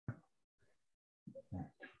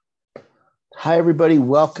Hi, everybody.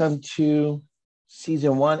 Welcome to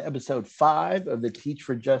season 1, episode 5 of the Teach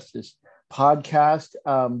for Justice podcast.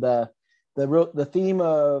 The theme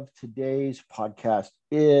of today's podcast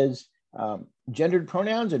is gendered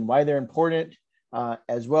pronouns and why they're important,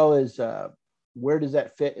 as well as where does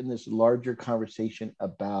that fit in this larger conversation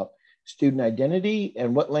about student identity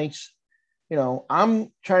and what lengths,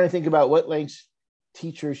 I'm trying to think about what lengths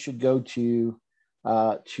teachers should go to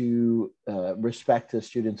respect the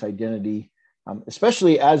student's identity,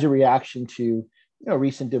 especially as a reaction to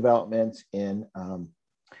recent developments in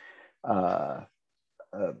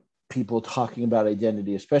people talking about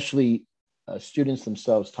identity, especially students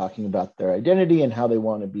themselves talking about their identity and how they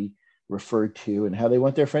want to be referred to and how they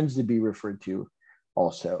want their friends to be referred to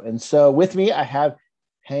also. And so with me, I have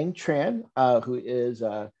Hang Tran, who is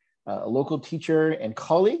a local teacher and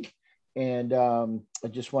colleague. And I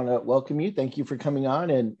just want to welcome you. Thank you for coming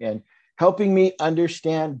on and helping me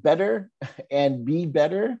understand better and be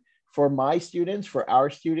better for my students, for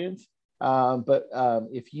our students. But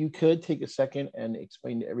if you could take a second and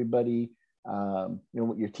explain to everybody,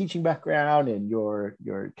 what your teaching background and your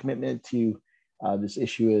commitment to this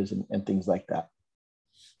issue is and things like that.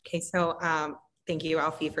 Okay, so thank you,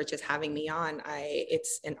 Alfie, for just having me on.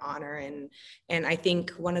 It's an honor, and I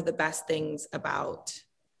think one of the best things about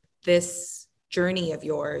this journey of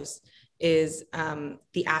yours is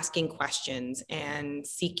the asking questions and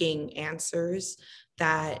seeking answers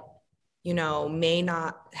that may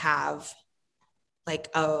not have like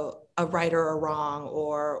a right or a wrong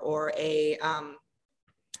or a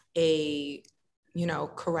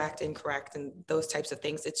correct, incorrect, and those types of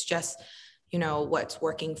things. It's just what's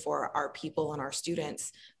working for our people and our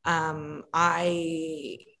students.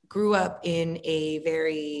 I grew up in a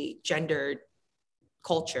very gendered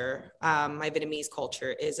culture. My Vietnamese culture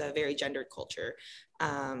is a very gendered culture.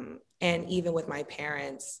 And even with my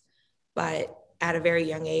parents, but at a very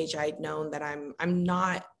young age, I'd known that I'm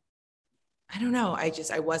not, I don't know. I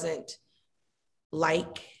wasn't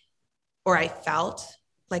I felt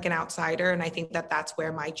like an outsider. And I think that that's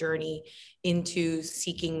where my journey into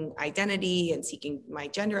seeking identity and seeking my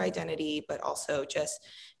gender identity, but also just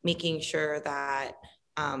making sure that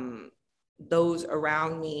those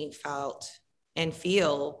around me felt and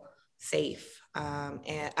feel safe,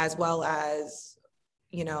 and as well as,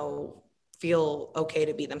 feel okay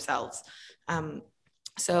to be themselves.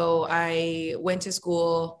 So I went to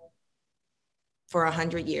school for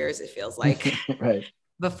 100 years, it feels like, right.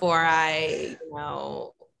 Before I,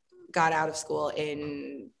 got out of school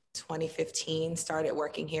in 2015, started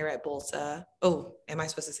working here at Bolsa. Oh, am I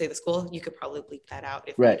supposed to say the school? You could probably bleep that out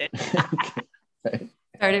if right. needed. Right.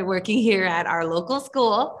 Started working here at our local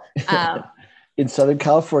school. In Southern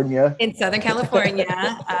California. In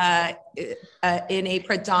a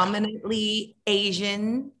predominantly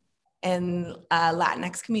Asian and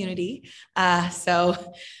Latinx community.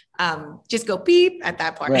 So just go beep at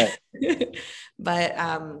that part. Right. But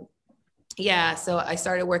so I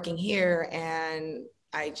started working here, and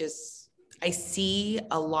I see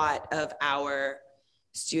a lot of our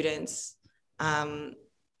students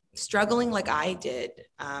struggling like I did,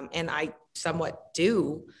 and I somewhat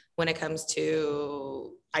do when it comes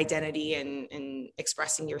to identity and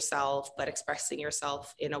expressing yourself, but expressing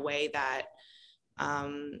yourself in a way that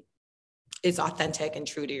is authentic and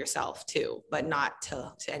true to yourself too, but not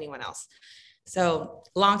to anyone else. So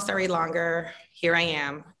long story longer, here I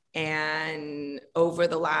am. And over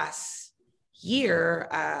the last year,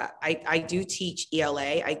 I do teach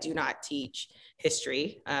ELA. I do not teach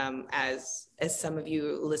history. As some of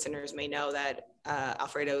you listeners may know, that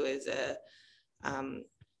Alfredo is a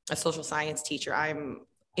social science teacher. I'm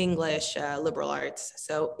English, liberal arts.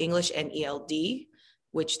 So English and ELD,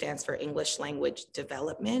 which stands for English Language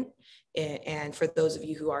Development. And for those of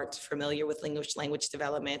you who aren't familiar with English language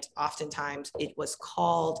development, oftentimes it was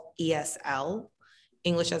called ESL,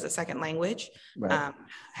 English as a second language. Right.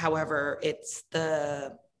 However, it's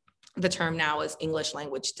the term now is English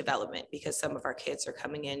language development, because some of our kids are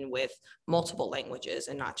coming in with multiple languages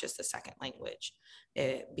and not just the second language,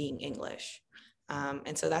 being English.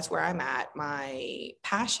 And so that's where I'm at. My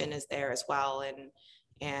passion is there as well.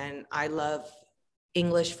 And I love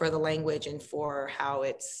English for the language and for how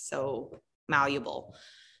it's so malleable.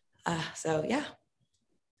 So yeah,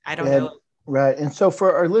 I don't know. Right. And so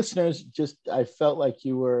for our listeners, I felt like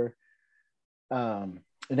you were an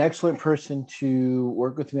excellent person to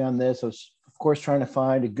work with me on this. I was, of course, trying to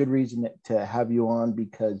find a good reason to have you on,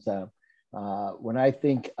 because when I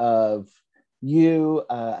think of you,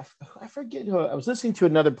 I forget who, I was listening to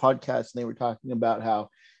another podcast, and they were talking about how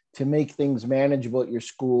to make things manageable at your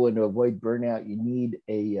school and to avoid burnout, you need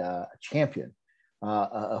a champion.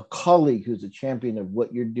 a colleague who's a champion of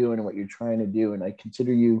what you're doing and what you're trying to do, and I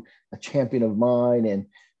consider you a champion of mine, and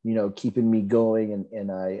keeping me going,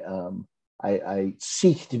 and I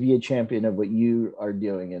seek to be a champion of what you are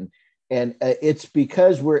doing, and it's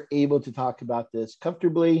because we're able to talk about this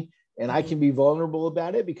comfortably, and I can be vulnerable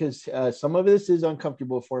about it, because some of this is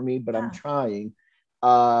uncomfortable for me, but I'm trying,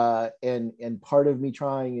 and part of me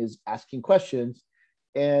trying is asking questions.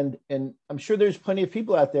 And I'm sure there's plenty of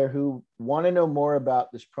people out there who want to know more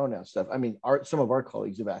about this pronoun stuff. I mean, some of our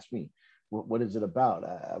colleagues have asked me, what is it about?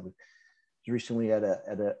 I was recently at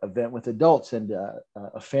an event with adults, and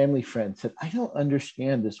a family friend said, I don't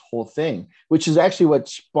understand this whole thing, which is actually what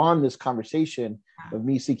spawned this conversation of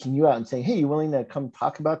me seeking you out and saying, hey, you willing to come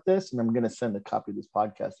talk about this? And I'm going to send a copy of this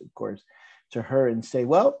podcast, of course, to her and say,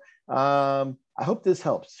 well, I hope this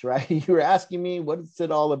helps, right? You were asking me, what is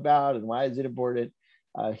it all about and why is it important?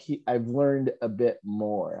 I've learned a bit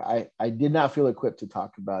more. I did not feel equipped to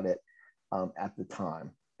talk about it at the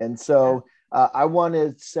time. And so I want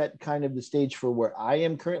to set kind of the stage for where I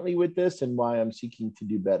am currently with this and why I'm seeking to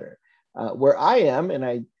do better. Where I am,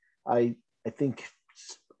 and I think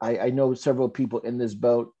I know several people in this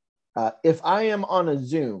boat. If I am on a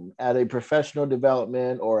Zoom at a professional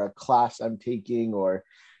development or a class I'm taking or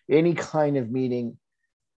any kind of meeting,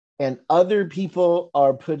 and other people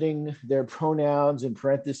are putting their pronouns in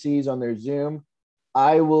parentheses on their Zoom,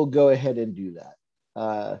 I will go ahead and do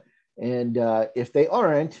that. And if they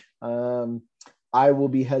aren't, I will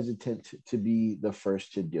be hesitant to be the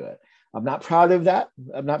first to do it. I'm not proud of that.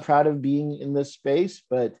 I'm not proud of being in this space,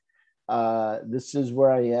 but this is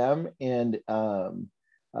where I am. And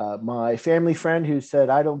my family friend who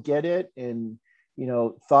said, I don't get it, and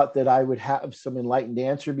thought that I would have some enlightened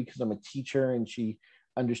answer because I'm a teacher, and she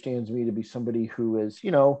understands me to be somebody who is,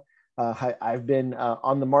 I've been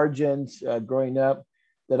on the margins growing up,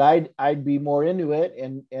 that I'd be more into it,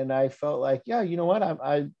 and I felt like, yeah, you know what,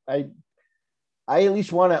 I at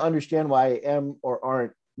least want to understand why I am or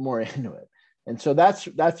aren't more into it, and so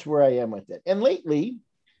that's where I am with it. And lately,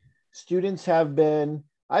 students I've been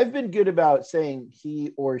good about saying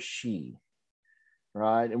he or she,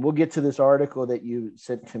 right? And we'll get to this article that you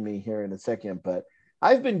sent to me here in a second, but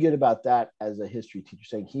I've been good about that as a history teacher,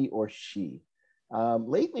 saying he or she.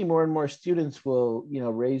 Lately, more and more students will,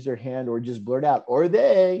 raise their hand or just blurt out, or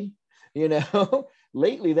they,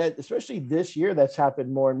 lately, that, especially this year, that's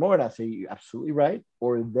happened more and more. And I say, you're absolutely right,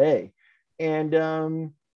 or they. And,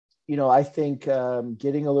 I think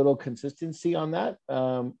getting a little consistency on that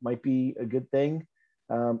might be a good thing.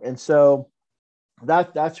 And so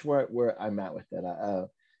that's where I'm at with that.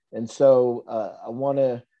 And so I want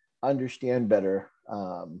to understand better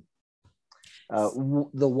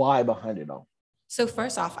the why behind it all. So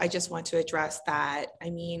first off, I just want to address that. I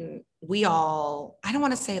mean, we all, I don't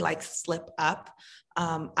want to say like slip up.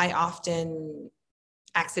 I often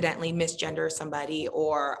accidentally misgender somebody,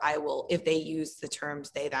 or I will, if they use the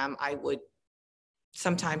terms they, them, I would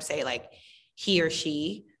sometimes say like he or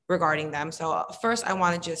she regarding them. So first I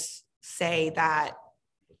want to just say that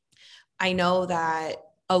I know that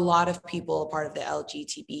a lot of people, part of the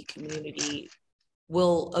LGBT community,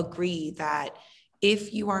 will agree that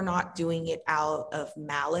if you are not doing it out of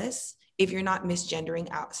malice, if you're not misgendering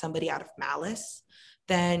out somebody out of malice,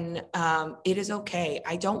 then it is okay.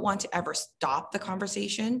 I don't want to ever stop the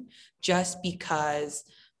conversation just because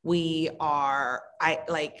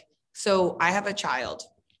so I have a child,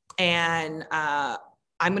 and I'm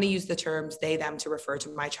going to use the terms they, them to refer to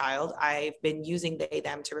my child. I've been using they,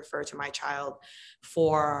 them to refer to my child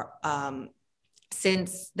for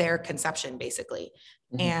since their conception, basically.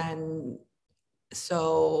 Mm-hmm. And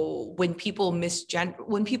so when people,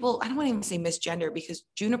 I don't want to even say misgender, because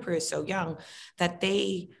Juniper is so young that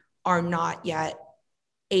they are not yet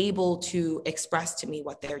able to express to me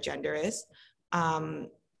what their gender is.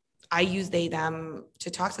 I use they, them to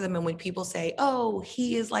talk to them. And when people say, oh,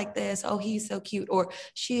 he is like this, oh, he's so cute, or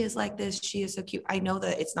she is like this, she is so cute, I know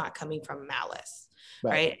that it's not coming from malice,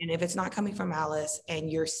 right? And if it's not coming from malice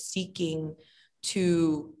and you're seeking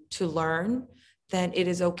to learn, then it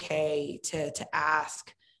is okay to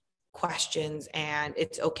ask questions, and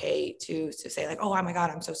it's okay to say like, oh my God,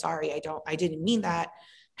 I'm so sorry, I didn't mean that.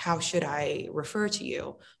 How should I refer to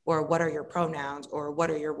you? Or what are your pronouns? Or what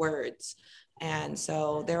are your words? And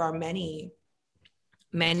so there are many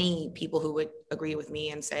people who would agree with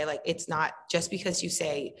me and say like, it's not just because you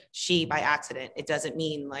say she by accident, it doesn't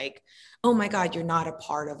mean like, oh my God, you're not a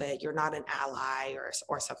part of it, you're not an ally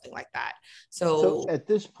or something like that. So at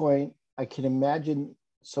this point, I can imagine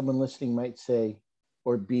someone listening might say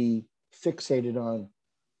or be fixated on,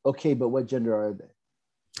 okay, but what gender are they?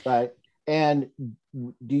 Right. And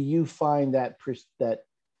do you find that that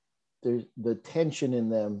there's the tension in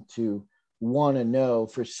them to want to know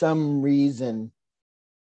for some reason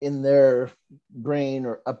in their brain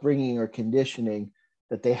or upbringing or conditioning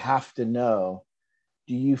that they have to know?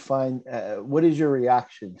 Do you find what is your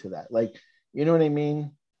reaction to that? Like, you know what I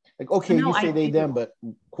mean? Like, okay, No, you say I they them, do. but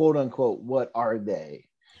quote unquote, what are they?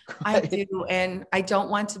 I Right? do. And I don't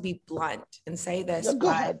want to be blunt and say this, No, go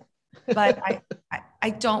ahead. but I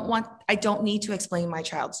don't need to explain my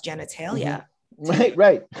child's Mm-hmm. genitalia to you. Right,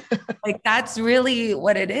 right. Like that's really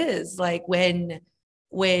what it is. Like when,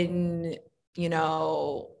 you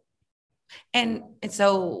know, and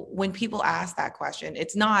so when people ask that question,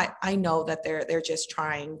 it's not, I know that they're just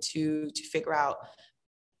trying to figure out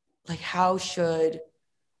like how should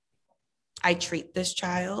I treat this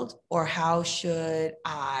child, or how should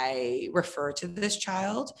I refer to this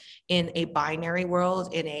child in a binary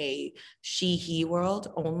world, in a she, he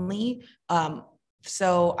world only.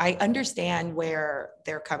 So I understand where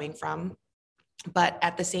they're coming from, but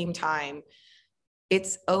at the same time,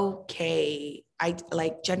 it's okay. I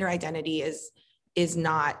like gender identity is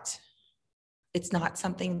not, it's not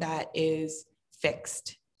something that is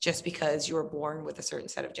fixed just because you were born with a certain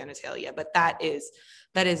set of genitalia. But that is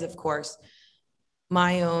of course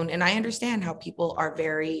my own, and I understand how people are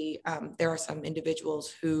very there are some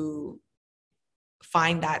individuals who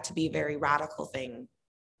find that to be a very radical thing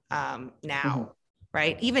Mm-hmm. now,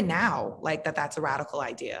 right? Even now, like that's a radical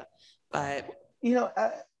idea. But You know,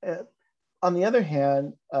 uh, on the other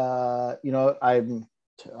hand, you know, I'm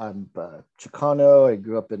Chicano. I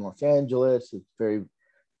grew up in Los Angeles. It's very,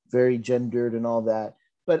 very gendered and all that.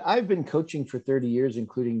 But I've been coaching for 30 years,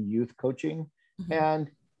 including youth coaching. mhm, And,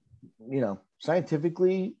 you know,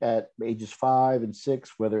 scientifically at ages 5 and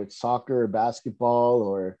 6, whether it's soccer or basketball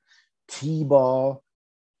or t-ball,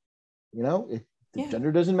 you know, the yeah,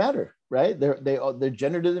 gender doesn't matter, right? Their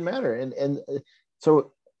gender doesn't matter. And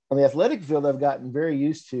so on the athletic field, I've gotten very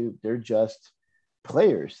used to they're just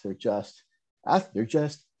players. They're just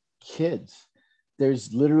kids.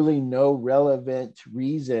 There's literally no relevant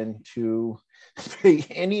reason to pay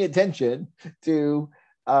any attention to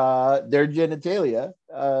their genitalia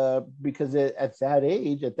because at that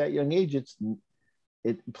age, at that young age,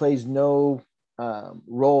 it plays no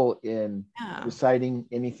role in yeah, deciding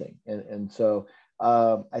anything. And so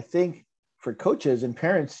I think for coaches and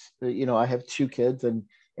parents, you know, I have 2 kids and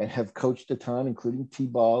have coached a ton, including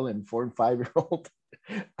t-ball and 4 and 5 year old,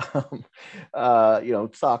 you know,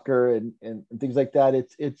 soccer and things like that.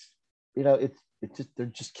 It's you know, it's just they're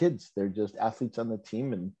just kids. They're just athletes on the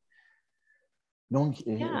team, and no one, it's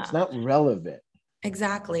yeah, not relevant.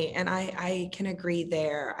 exactly. And I can agree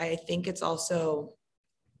there. I think it's also,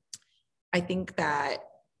 I think that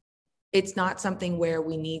it's not something where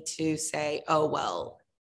we need to say, oh, well,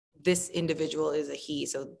 this individual is a he,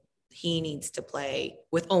 so he needs to play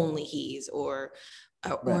with only he's, or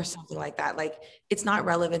Right. something like that. Like it's not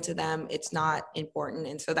relevant to them. It's not important.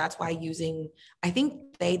 And so that's why using, I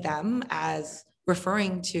think they, them as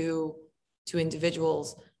referring to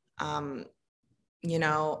individuals, um, you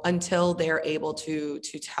know, until they're able to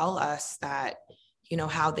tell us that, you know,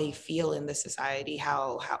 how they feel in the society,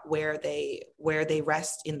 how where they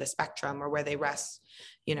rest in the spectrum, or where they rest,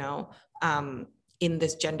 you know, in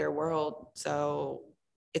this gender world. So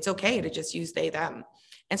it's okay to just use they, them.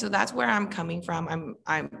 And so that's where I'm coming from.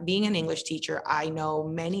 I'm being an English teacher. I know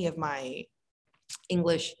many of my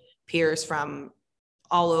English peers from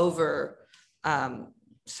all over,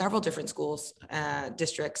 several different schools,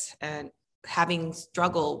 districts, and having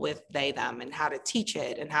struggle with they, them, and how to teach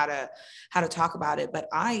it and how to talk about it. But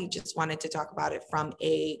I just wanted to talk about it from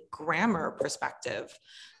a grammar perspective.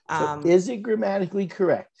 So um, is it grammatically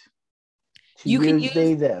correct to you can use use,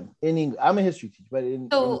 they them in English? I'm a history teacher, but in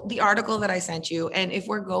so the article that I sent you, and if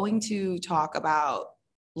we're going to talk about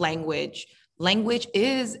language, language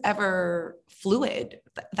is ever fluid.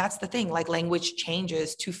 That's the thing. Like language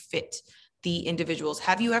changes to fit the individuals.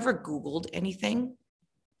 Have you ever Googled anything?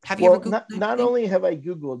 Have you ever well, Googled not anything? only have I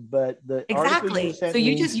Googled, but the article you Exactly. So sent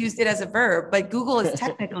you me. just used it as a verb, but Google is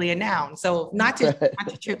technically a noun. So not to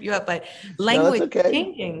trip you up, but No, that's language is okay.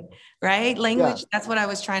 changing, right? Yeah. Language, that's what I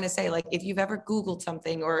was trying to say. Like if you've ever Googled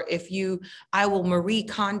something, or if you, I will Marie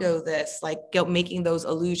Kondo this, like making those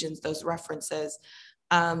allusions, those references,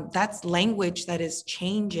 that's language that is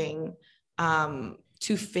changing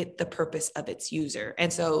to fit the purpose of its user.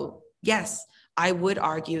 And so, yes, I would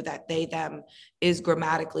argue that they, them is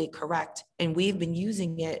grammatically correct. And we've been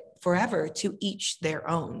using it forever to each their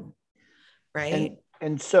own, and right?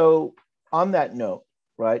 and so on that note,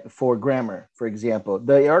 right, for grammar, for example,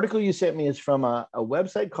 the article you sent me is from a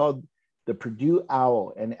website called the Purdue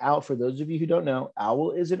OWL. And OWL, for those of you who don't know,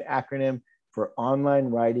 OWL is an acronym for Online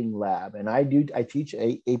Writing Lab. And I teach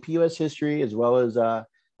AP US history as well as a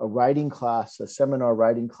writing class, a seminar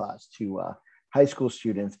writing class to high school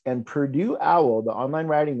students. And Purdue OWL, the Online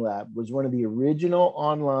Writing Lab, was one of the original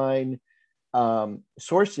online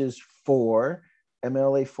sources for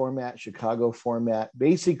MLA format, Chicago format,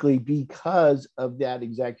 basically because of that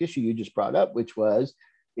exact issue you just brought up, which was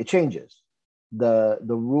it changes. The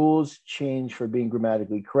rules change for being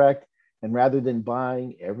grammatically correct. And rather than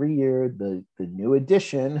buying every year the new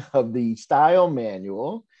edition of the style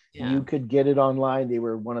manual, you could get it online. They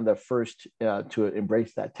were one of the first to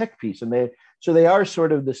embrace that tech piece. And they are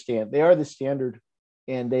sort of the standard,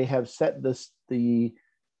 and they have set the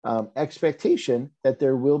expectation that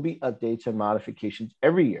there will be updates and modifications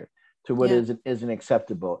every year to what isn't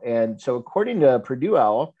acceptable. And so according to Purdue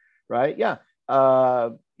OWL, right?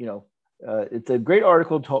 It's a great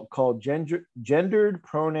article called Gendered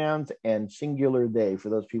Pronouns and Singular They, for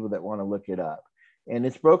those people that want to look it up. And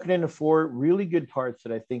it's broken into 4 really good parts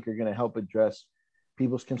that I think are going to help address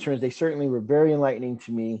people's concerns. They certainly were very enlightening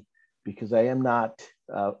to me because I am not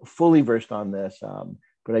fully versed on this,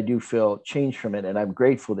 but I do feel change from it. And I'm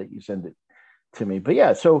grateful that you send it to me. But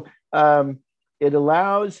yeah, so it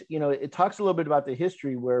allows, it talks a little bit about the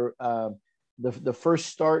history where the first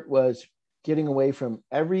start was getting away from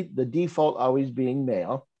the default always being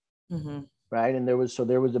male, right? And there was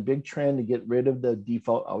a big trend to get rid of the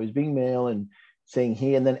default always being male and saying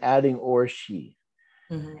he, and then adding or she.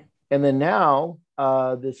 And then now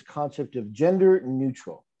this concept of gender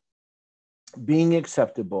neutral being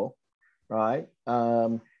acceptable, right?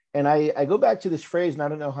 And I go back to this phrase, and I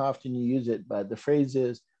don't know how often you use it, but the phrase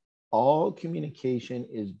is all communication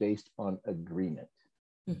is based on agreement,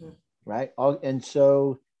 right? And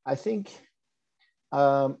so I think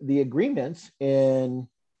the agreements in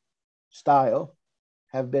style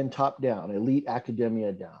have been top down, elite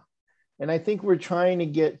academia down. And I think we're trying to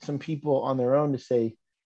get some people on their own to say,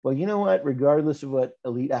 well, you know what, regardless of what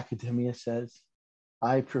elite academia says,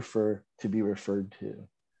 I prefer to be referred to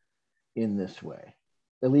in this way.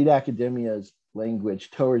 Elite academia's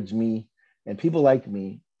language towards me and people like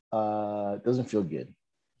me doesn't feel good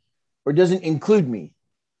or doesn't include me.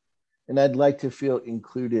 And I'd like to feel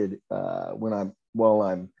included while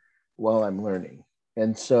I'm learning.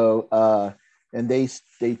 And so and they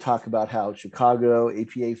talk about how Chicago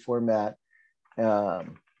APA format,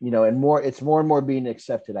 and more, it's more and more being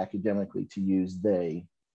accepted academically to use they,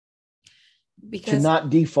 because to not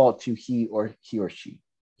default to he or she.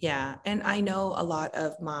 Yeah. And I know a lot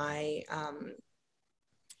of my,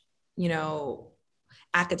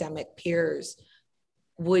 academic peers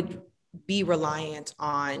would be reliant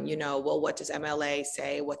on, what does MLA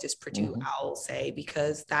say? What does Purdue OWL say?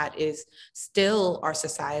 Because that is still our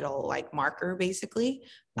societal marker, basically.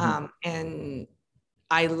 And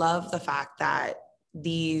I love the fact that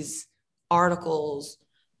these articles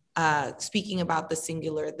speaking about the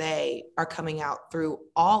singular they are coming out through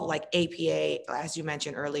all APA, as you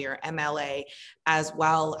mentioned earlier, MLA, as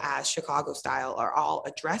well as Chicago style are all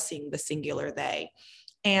addressing the singular they.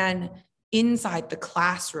 And inside the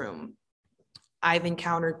classroom, I've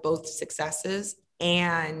encountered both successes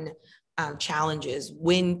and challenges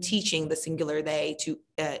when teaching the singular they to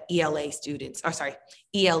ELD students,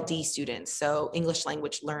 so English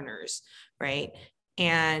language learners, right?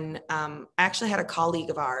 And I actually had a colleague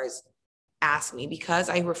of ours ask me, because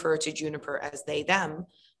I refer to Juniper as they, them,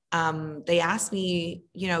 they asked me,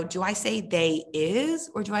 do I say they is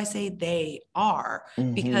or do I say they are?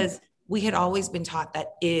 Because we had always been taught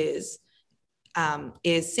that is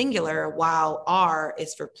singular while are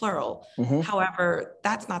is for plural. However,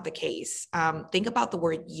 that's not the case. Think about the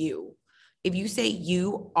word you. If you say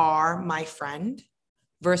you are my friend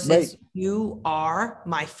versus you are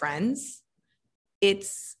my friends,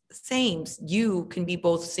 it's same. You can be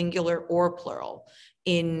both singular or plural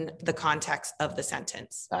in the context of the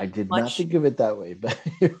sentence. I did not think of it that way, but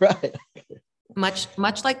you're right. Much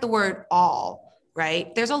like the word all,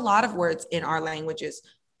 right? There's a lot of words in our languages,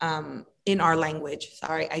 sorry,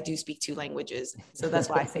 I do speak 2 languages, so that's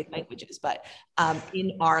why I say languages, but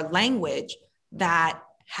in our language that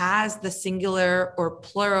has the singular or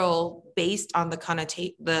plural based on the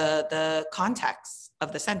context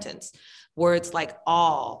of the sentence. Words like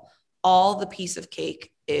all the piece of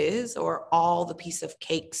cake is, or all the piece of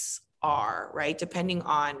cakes are, right? Depending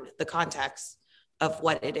on the context of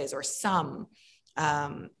what it is, or some.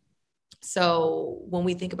 So when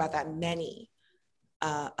we think about that, many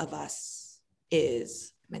of us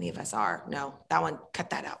are, no, that one,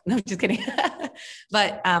 cut that out. No, just kidding.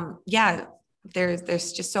 But yeah,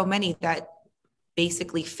 there's just so many that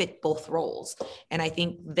basically fit both roles. And I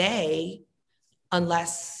think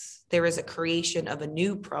unless there is a creation of a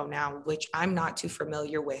new pronoun, which I'm not too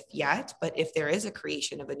familiar with yet, but if there is a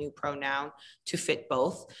creation of a new pronoun to fit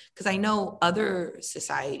both, because I know other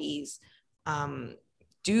societies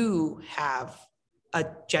do have a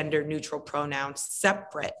gender neutral pronoun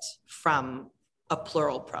separate from a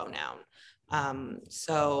plural pronoun.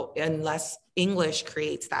 So unless English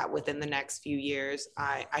creates that within the next few years,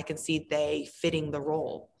 I can see they fitting the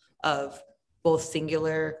role of both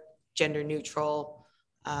singular, gender neutral,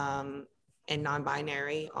 and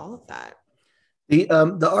non-binary, all of that.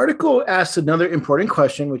 The article asks another important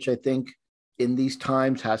question, which I think in these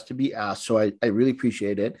times has to be asked. So I really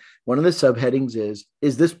appreciate it. One of the subheadings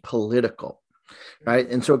is this political? Right.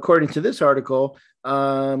 And so according to this article,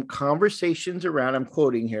 conversations around, I'm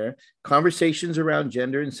quoting here, conversations around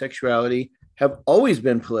gender and sexuality have always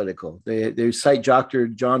been political. They cite Dr.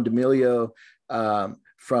 John D'Amelio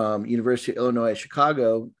from University of Illinois at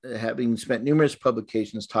Chicago, having spent numerous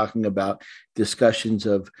publications talking about discussions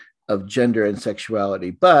of gender and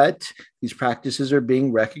sexuality. But these practices are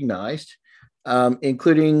being recognized,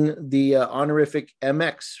 including the honorific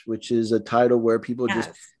MX, which is a title where people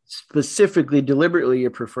just specifically, deliberately, are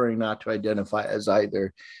preferring not to identify as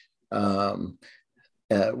either,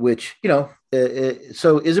 which,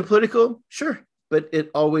 so is it political? Sure. But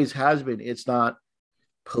it always has been. It's not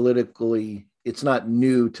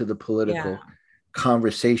new to the political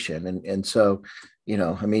conversation. And so,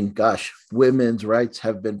 gosh, women's rights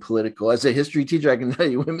have been political. As a history teacher, I can tell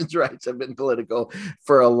you women's rights have been political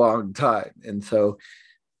for a long time. And so,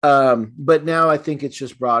 but now I think it's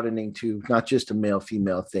just broadening to not just a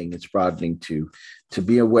male-female thing. It's broadening to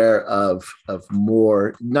be aware of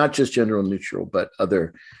more, not just gender neutral, but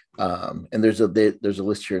other. And there's a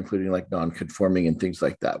list here, including like non-conforming and things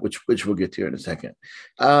like that, which we'll get to in a second.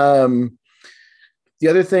 The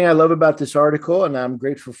other thing I love about this article, and I'm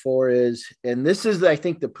grateful for, is, and this is, I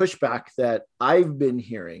think, the pushback that I've been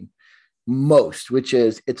hearing most, which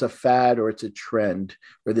is it's a fad or it's a trend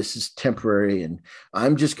or this is temporary and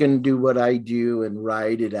I'm just going to do what I do and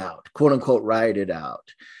ride it out, quote unquote, ride it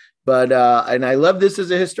out. But, and I love this as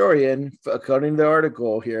a historian, according to the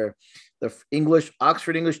article here, the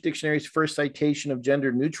Oxford English Dictionary's first citation of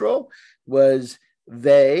gender neutral was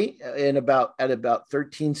they at about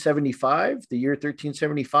 1375, the year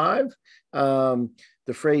 1375.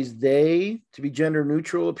 The phrase "they" to be gender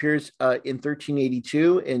neutral appears in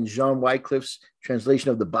 1382 in John Wycliffe's translation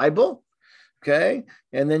of the Bible. Okay,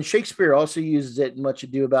 and then Shakespeare also uses it in Much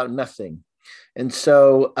Ado About Nothing. And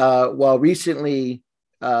so, while recently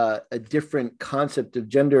a different concept of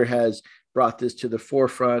gender has brought this to the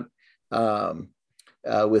forefront,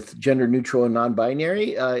 with gender neutral and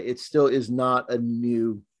non-binary, it still is not a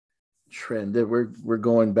new trend. That we're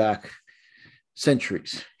going back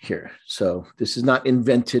centuries here. So this is not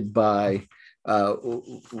invented by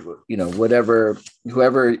whoever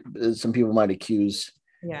some people might accuse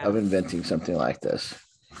of inventing something like this.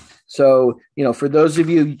 So, for those of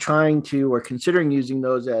you trying to or considering using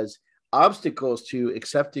those as obstacles to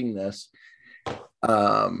accepting this,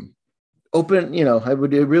 I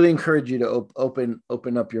would really encourage you to open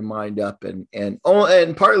up your mind up, and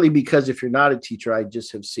partly because if you're not a teacher, I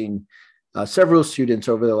just have seen several students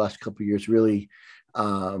over the last couple of years really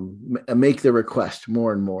make the request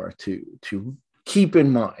more and more to keep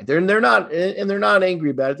in mind. They're not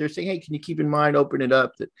angry about it. They're saying, hey, can you keep in mind, open it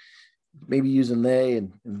up, that maybe using they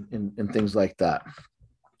and things like that.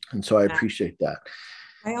 And so I appreciate that.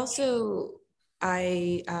 I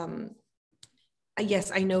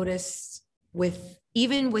noticed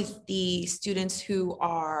even with the students who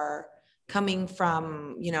are coming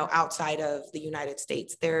from, outside of the United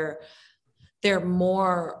States, they're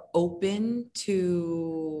more open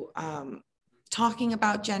to talking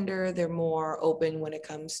about gender. They're more open when it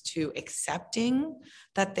comes to accepting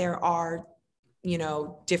that there are,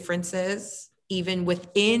 differences even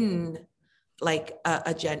within like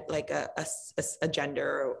a gender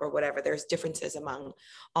or whatever. There's differences among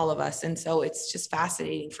all of us. And so it's just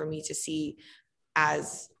fascinating for me to see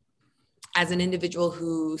as an individual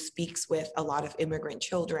who speaks with a lot of immigrant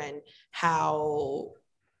children, how,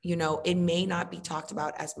 it may not be talked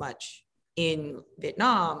about as much in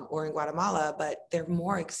Vietnam or in Guatemala, but they're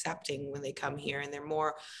more accepting when they come here, and they're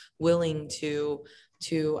more willing to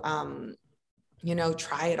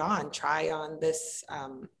try on this,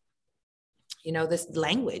 this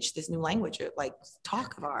language, this new language, like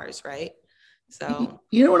talk of ours, right? So,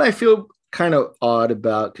 what I feel kind of odd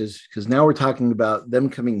about, because now we're talking about them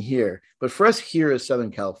coming here, but for us here is Southern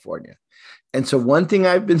California. And so one thing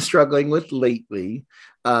I've been struggling with lately,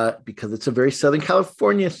 because it's a very Southern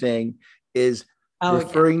California thing, is Oh, yeah.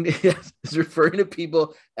 referring to yes, is referring to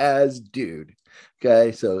people as dude.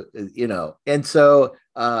 Okay, so and so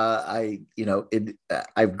I've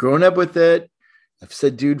grown up with it. I've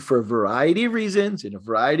said dude for a variety of reasons in a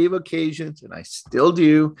variety of occasions, and I still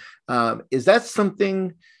do. Is that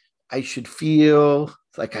something I should feel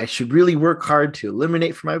like I should really work hard to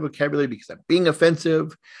eliminate from my vocabulary because I'm being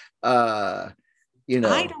offensive? Uh,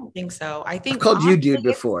 I don't think so. I I've think called you honestly, dude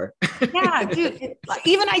before. yeah, dude.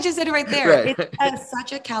 Even I just said it right there. Right. It's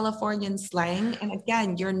such a Californian slang. And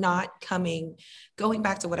again, you're not going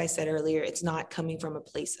back to what I said earlier, it's not coming from a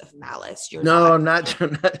place of malice. You're No, not, I'm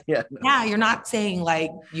not. I'm not yeah, no. yeah, you're not saying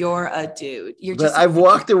like you're a dude. You're But just I've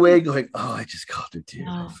walked away going, oh, I just called her dude.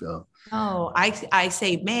 I no, feel. no. I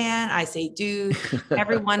say man, I say dude.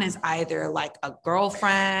 Everyone is either like a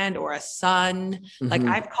girlfriend or a son. Like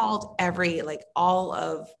Mhm. I've called all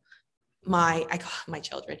of I call my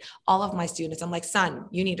children, all of my students. I'm like, son,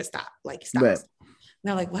 you need to stop. Like, stop. Right. And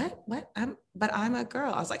they're like, what? But I'm a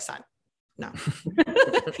girl. I was like, son, no.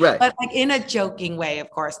 Right. But like in a joking way, of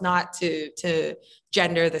course, not to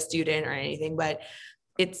gender the student or anything, but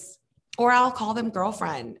or I'll call them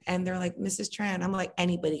girlfriend. And they're like, Mrs. Tran. I'm like,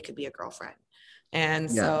 anybody could be a girlfriend. And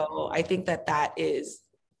Yeah. so I think that is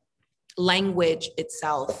language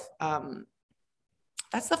itself.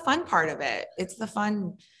 That's the fun part of it. It's the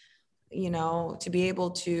fun, to be able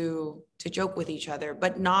to joke with each other,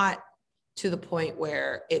 but not to the point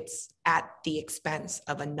where it's at the expense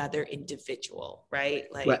of another individual, right?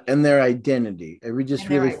 Right. Like, And their identity. And we just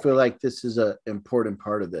and they're really like, feel like this is an important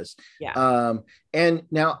part of this. yeah. And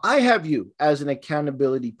now I have you as an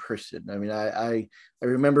accountability person. I mean, I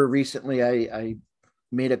remember recently I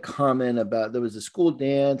made a comment about there was a school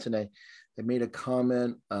dance and I made a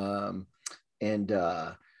comment and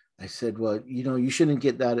I said, well, you shouldn't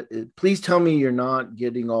get that. Please tell me you're not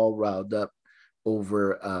getting all riled up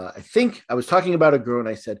over, I think I was talking about a girl and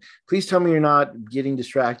I said, please tell me you're not getting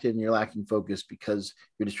distracted and you're lacking focus because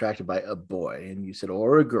you're distracted by a boy. And you said,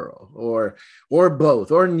 or a girl or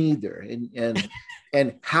both or neither. And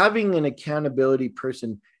having an accountability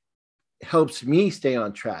person helps me stay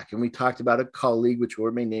on track. And we talked about a colleague, which will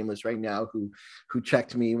remain nameless right now, who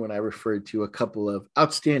checked me when I referred to a couple of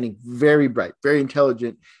outstanding, very bright, very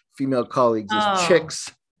intelligent female colleagues as Oh,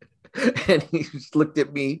 chicks. And he just looked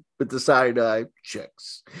at me with the side eye,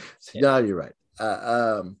 chicks. So, yeah. no, you're right.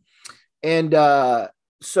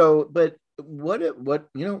 So, but what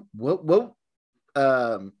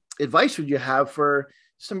advice would you have for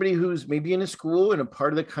somebody who's maybe in a school in a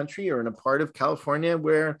part of the country or in a part of California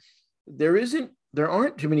where there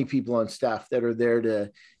aren't too many people on staff that are there to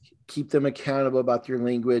keep them accountable about their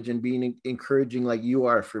language and being encouraging like you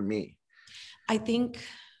are for me? I think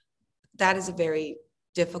that is a very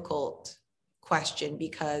difficult question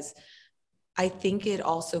because I think it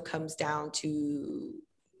also comes down to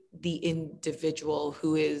the individual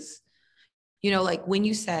who is, like when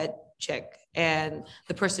you said chick and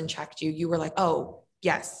the person checked you, you were like, oh,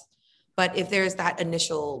 yes. But if there's that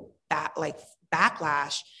initial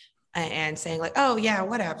backlash and saying like, oh yeah,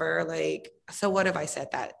 whatever. Like, so what if I said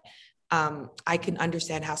that? I can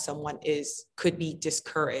understand how someone could be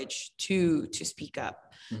discouraged to speak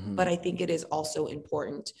up. Mm-hmm. But I think it is also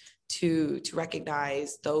important to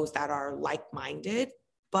recognize those that are like-minded,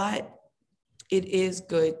 but it is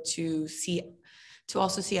good to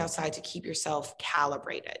also see outside to keep yourself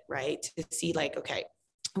calibrated, right? To see like, okay,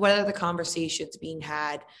 what are the conversations being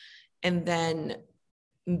had? And then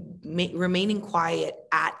remaining quiet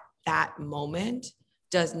at that moment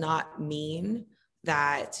does not mean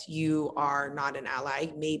that you are not an ally.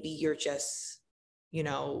 Maybe you're just,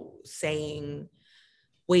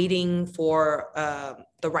 waiting for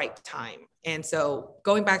the right time. And so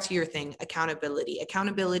going back to your thing,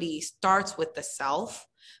 accountability starts with the self,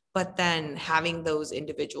 but then having those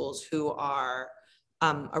individuals who are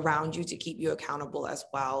around you to keep you accountable as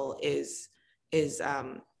well is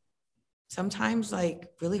sometimes like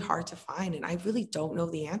really hard to find. And I really don't know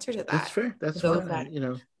the answer to that. That's fair. That's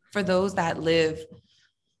fine. For those that live,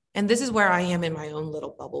 and this is where I am in my own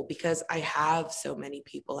little bubble, because I have so many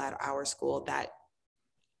people at our school that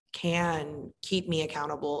can keep me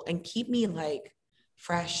accountable and keep me like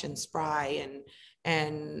fresh and spry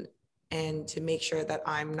and to make sure that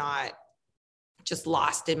I'm not just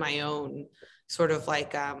lost in my own sort of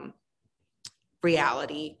like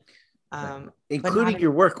reality. Including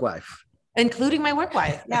your work wife. Including my work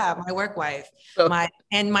wife. Yeah, my work wife. So, my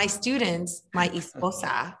students, my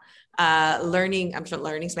esposa, learning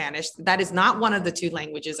Spanish. That is not one of the two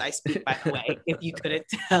languages I speak, by the way, if you couldn't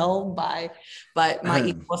tell but my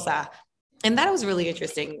esposa. And that was really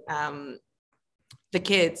interesting. The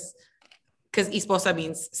kids, because esposa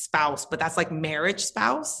means spouse, but that's like marriage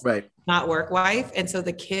spouse, Right. not work wife. And so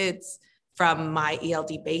the kids from my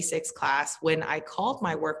ELD basics class, when I called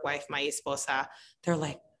my work wife my esposa, they're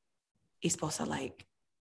like, esposa, like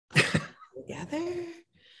together?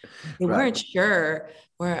 They weren't sure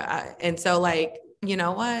where, and so like, you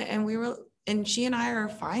know what? And she and I are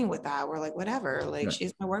fine with that. We're like, whatever, like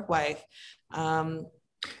she's my work wife. And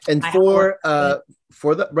for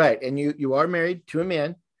the right, and you are married to a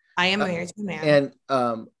man. I am married to a man.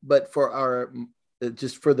 And but for our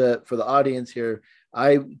just for the audience here,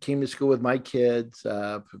 I came to school with my kids,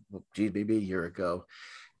 maybe a year ago,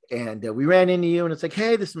 and we ran into you, and it's like,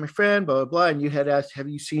 hey, this is my friend, blah blah blah, and you had asked, have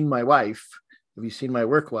you seen my wife? Have you seen my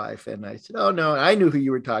work wife? And I said, oh no, I knew who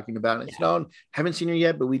you were talking about. And I said, oh, haven't seen her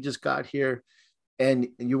yet, but we just got here. And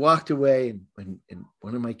you walked away, and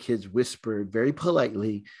one of my kids whispered very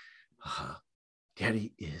politely,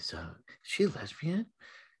 Daddy, is she lesbian?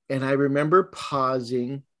 And I remember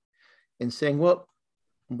pausing and saying, well,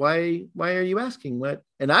 why are you asking what?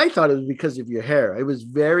 And I thought it was because of your hair. It was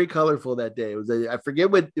very colorful that day. I forget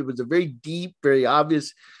what, it was a very deep, very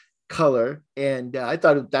obvious color. And I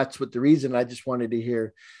thought that's what the reason. I just wanted to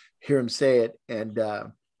hear him say it. And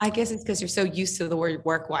I guess it's because you're so used to the word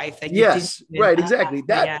work wife that yes, right, exactly.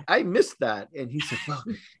 That I missed that. And he said, well,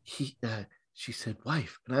 she said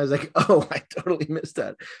wife. And I was like, oh, I totally missed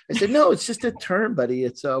that. I said, no, it's just a term, buddy.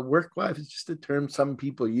 It's a work wife. It's just a term some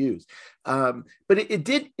people use. But it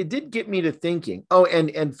did get me to thinking. Oh,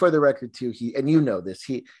 and for the record too, and you know this,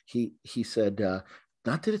 he said,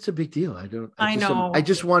 not that it's a big deal. I know. I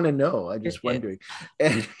just want to know. I just wondering.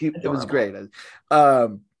 And it was great.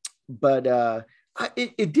 But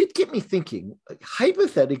it did get me thinking,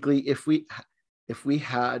 hypothetically, if we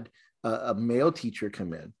had a male teacher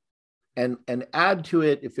come in, and add to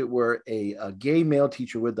it if it were a gay male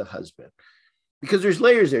teacher with a husband, because there's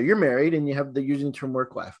layers there. You're married and you have the using the term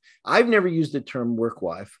work wife. I've never used the term work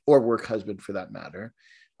wife or work husband for that matter.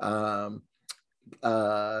 How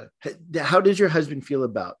does your husband feel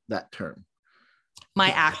about that term? My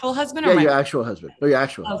actual husband? Or your actual husband. Or your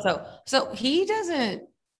actual husband. So he doesn't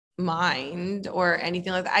mind or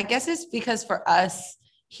anything like that. I guess it's because for us,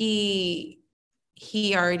 he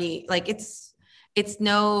already, like, it's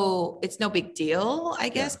no big deal, I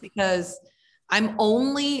guess, because I'm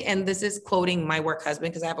only, and this is quoting my work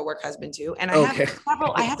husband, because I have a work husband too. And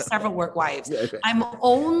I have several work wives. Okay. I'm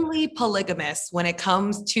only polygamous when it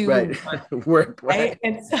comes to work. Right.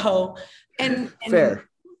 And so, and fair.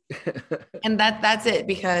 And that's it,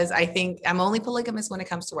 because I think I'm only polygamous when it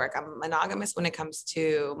comes to work. I'm monogamous when it comes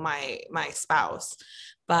to my spouse.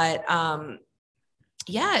 But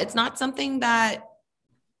it's not something that,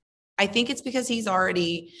 I think it's because he's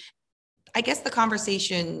already, I guess the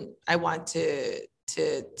conversation I want to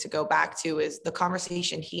go back to is the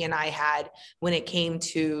conversation he and I had when it came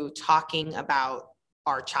to talking about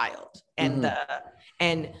our child and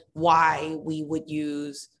and why we would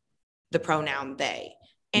use the pronoun they.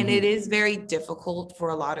 And it is very difficult for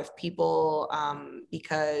a lot of people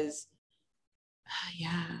because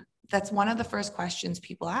that's one of the first questions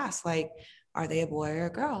people ask, like, are they a boy or a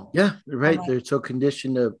girl? Yeah, right. Like, they're so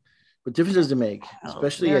conditioned to what difference does it make,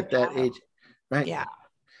 especially at that age, right? Yeah.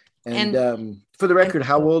 And for the record,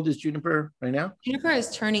 how old is Juniper right now? Juniper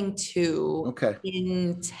is turning 2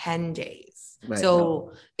 in 10 days. Right.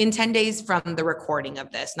 So in 10 days from the recording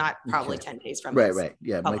of this, not probably 10 days from right.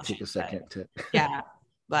 Yeah, it might take a second to. Yeah.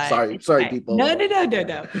 But sorry, people. No.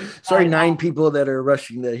 Sorry, 9 people that are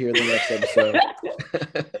rushing to hear the next episode.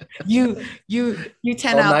 you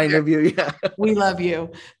 10 all out 9 of you, yeah. We love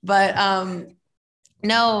you. But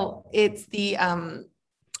no, it's the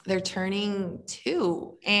they're turning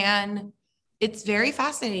 2, and it's very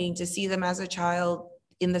fascinating to see them as a child,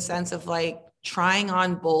 in the sense of like trying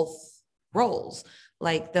on both roles.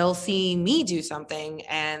 Like, they'll see me do something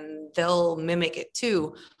and they'll mimic it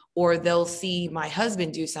too, or they'll see my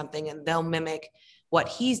husband do something and they'll mimic what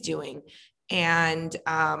he's doing. And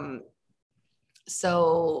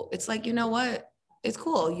so it's like, you know what? It's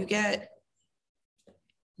cool. You get,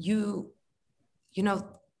 you know,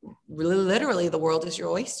 really literally the world is your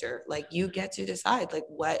oyster. Like, you get to decide like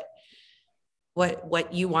what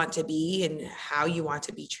you want to be and how you want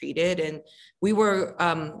to be treated. And we were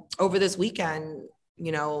over this weekend,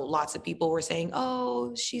 you know, lots of people were saying,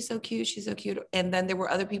 oh, she's so cute. And then there were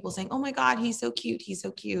other people saying, oh my God, he's so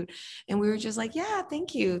cute. And we were just like, yeah,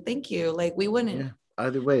 thank you. Like, we wouldn't. Yeah.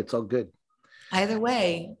 Either way, it's all good. Either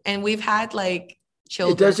way. And we've had like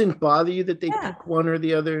children. It doesn't bother you that they pick one or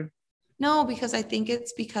the other? No, because I think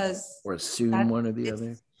it's because. Or assume one or the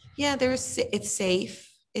other? Yeah, it's safe.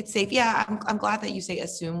 It's safe. Yeah, I'm glad that you say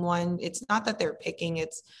assume one. It's not that they're picking.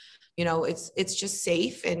 It's, it's just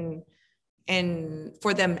safe and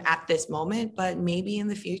for them at this moment, but maybe in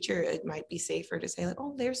the future it might be safer to say like,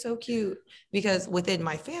 oh, they're so cute, because within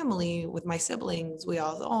my family with my siblings, we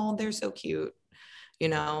all, oh, they're so cute,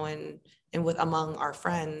 and with among our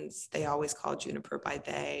friends, they always call Juniper by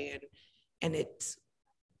they, and it's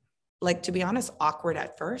like, to be honest, awkward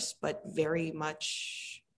at first, but very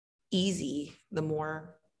much easy the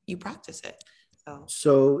more you practice it.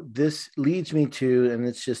 So this leads me to, and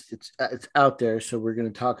it's out there, so we're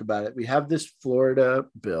going to talk about it. We have this Florida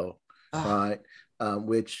bill, right,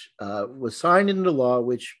 which was signed into law,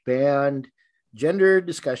 which banned gender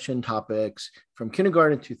discussion topics from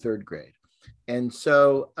kindergarten to third grade. And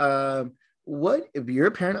so, what if you're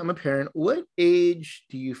a parent? I'm a parent. What age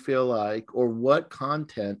do you feel like, or what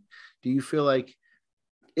content do you feel like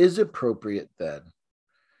is appropriate then,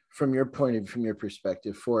 from your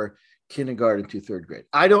perspective, for kindergarten to third grade?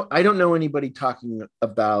 I don't know anybody talking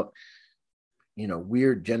about,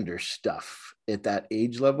 weird gender stuff at that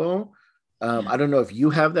age level. I don't know if you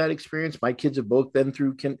have that experience. My kids have both been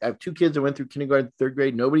through, I have two kids that went through kindergarten, third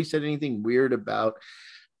grade. Nobody said anything weird about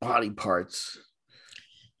body parts.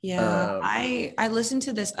 Yeah, I listened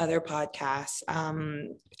to this other podcast.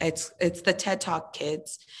 It's the TED Talk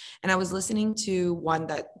Kids, and I was listening to one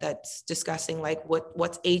that's discussing like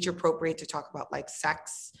what's age appropriate to talk about like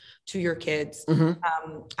sex to your kids.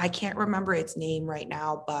 Mm-hmm. I can't remember its name right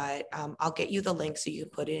now, but I'll get you the link so you can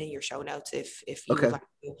put it in your show notes if you would like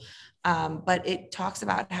to. But it talks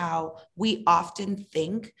about how we often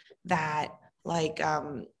think that like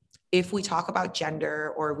if we talk about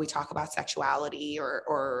gender or we talk about sexuality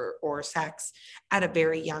or sex at a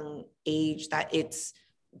very young age, that it's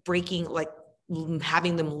breaking, like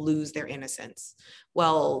having them lose their innocence.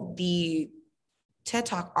 Well, the TED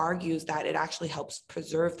Talk argues that it actually helps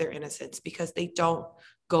preserve their innocence because they don't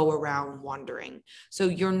go around wondering. So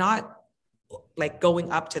you're not like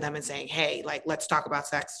going up to them and saying, hey, like, let's talk about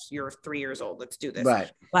sex. You're 3 years old. Let's do this. Right.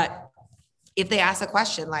 But if they ask a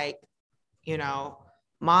question like,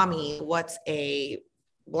 mommy, what's a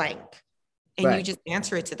blank? And you just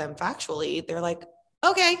answer it to them factually, they're like,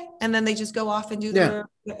 okay. And then they just go off and do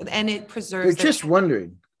and it preserves. They're just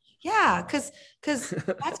wondering. Yeah. Cause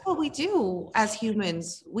that's what we do as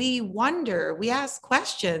humans. We wonder, we ask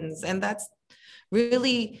questions, and that's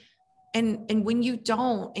really, and when you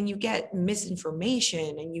don't, and you get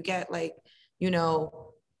misinformation and you get like,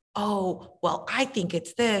 oh, well, I think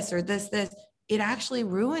it's this or this, it actually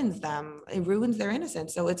ruins them. It ruins their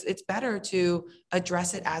innocence. So it's better to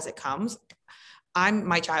address it as it comes.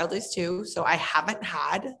 My child is too, so I haven't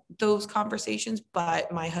had those conversations,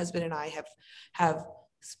 but my husband and I have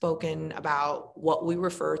spoken about what we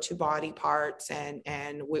refer to body parts,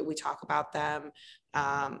 and we talk about them,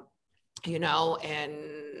 and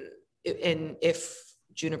if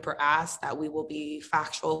Juniper asks, that we will be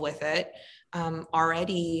factual with it.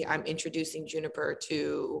 Already I'm introducing Juniper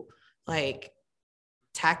to like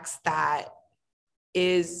text that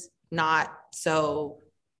is not so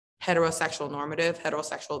heterosexual normative,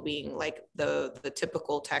 heterosexual being like the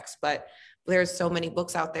typical text, but there's so many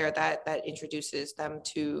books out there that introduces them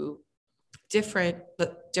to different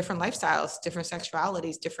lifestyles, different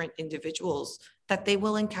sexualities, different individuals that they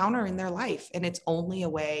will encounter in their life. And it's only a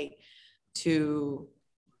way to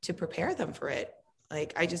prepare them for it.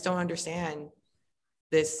 Like, I just don't understand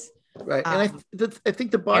this. Right. And I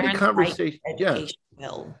think the body conversation,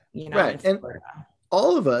 bill, right. And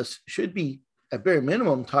all of us should be at bare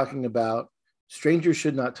minimum talking about strangers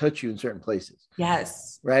should not touch you in certain places.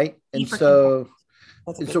 Yes. Right. And so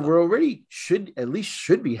we're already should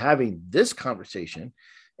be having this conversation,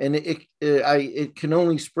 and it can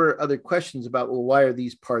only spur other questions about, well, why are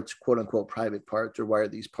these parts quote unquote private parts, or why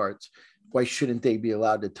shouldn't they be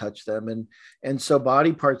allowed to touch them? And so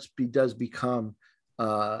body parts does become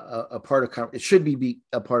a part of it should be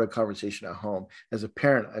a part of conversation at home. As a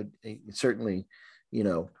parent, I certainly,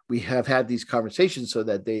 we have had these conversations so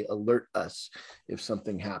that they alert us if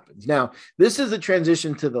something happens. Now, this is a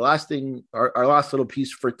transition to the last thing, our last little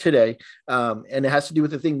piece for today. And it has to do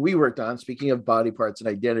with the thing we worked on, speaking of body parts and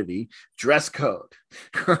identity, dress code,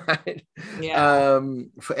 right? Yeah.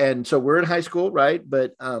 And so we're in high school, right?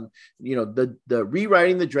 But, the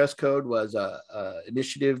rewriting the dress code was a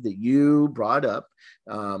initiative that you brought up.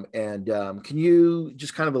 Can you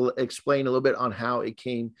just kind of explain a little bit on how it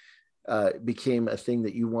became a thing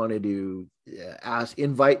that you wanted to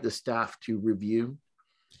invite the staff to review?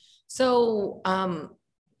 So,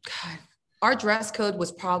 our dress code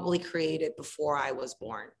was probably created before I was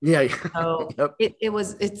born. Yeah. So Yep.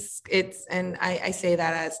 it's, and I say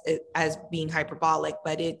that as being hyperbolic,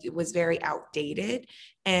 but it was very outdated.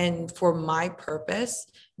 And for my purpose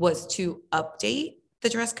was to update the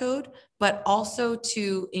dress code, but also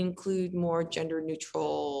to include more gender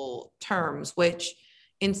neutral terms, which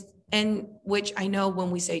which I know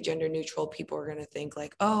when we say gender neutral, people are going to think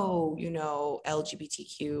like, oh,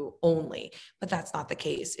 LGBTQ only, but that's not the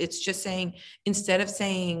case. It's just saying, instead of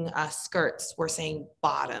saying skirts, we're saying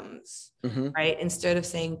bottoms, right? Instead of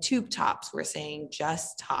saying tube tops, we're saying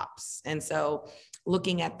just tops. And so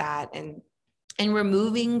looking at that and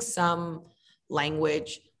removing some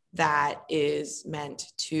language that is meant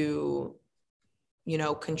to,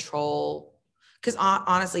 control, because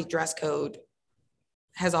honestly, dress code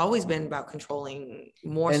has always been about controlling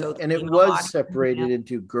more so. And it was separated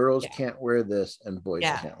into girls can't wear this and boys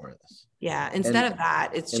can't wear this. Yeah. Instead of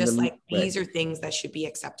that, it's just like, these are things that should be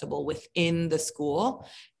acceptable within the school.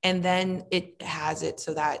 And then it has it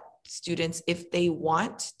so that students, if they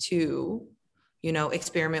want to,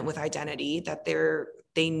 experiment with identity, that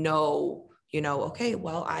they know, okay,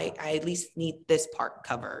 well, I at least need this part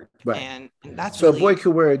covered. Right. And that's so really, a boy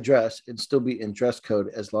could wear a dress and still be in dress code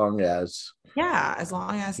as long as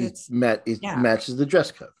it's matches the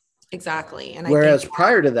dress code. Exactly. And whereas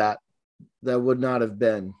prior to that would not have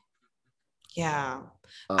been. Yeah.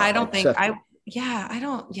 I don't think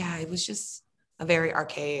it was just a very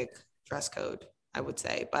archaic dress code, I would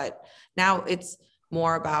say. But now it's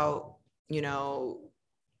more about,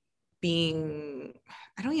 being,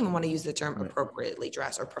 I don't even want to use the term appropriately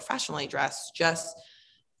dressed or professionally dressed, just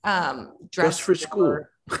dress for school.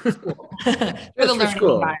 For the learning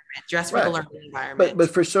environment, dress for the learning environment. But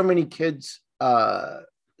for so many kids, the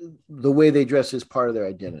way they dress is part of their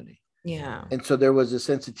identity. Yeah. And so there was a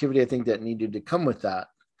sensitivity, I think, that needed to come with that.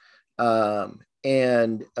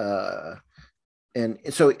 And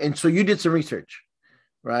so you did some research,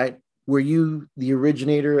 right? Were you the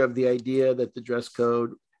originator of the idea that the dress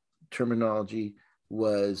code terminology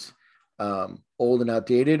was old and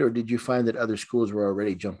outdated, or did you find that other schools were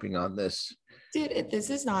already jumping on this? This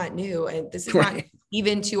is not new, and this is not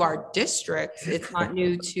even to our district. It's not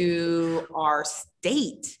new to our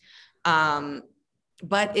state,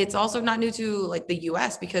 but it's also not new to like the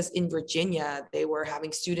U.S. because in Virginia they were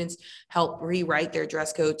having students help rewrite their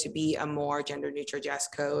dress code to be a more gender neutral dress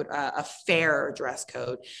code, a fair dress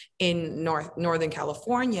code. In Northern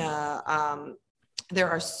California, there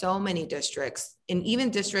are so many districts, and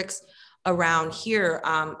even districts around here.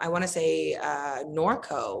 I want to say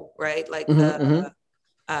Norco, right? Like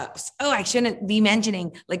I shouldn't be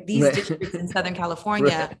mentioning like these districts in Southern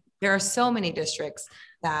California. Right. There are so many districts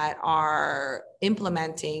that are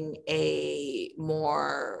implementing a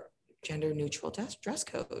more gender neutral dress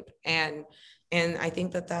code. And I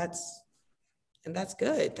think that's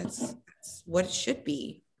good. That's what it should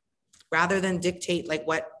be, rather than dictate like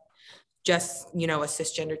what just, a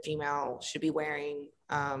cisgender female should be wearing.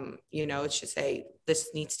 It should say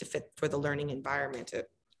this needs to fit for the learning environment to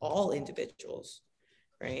all individuals,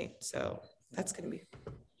 right? So that's going to be,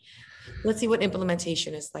 let's see what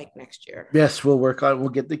implementation is like next year. Yes, we'll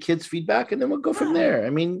get the kids' feedback and then we'll go from there.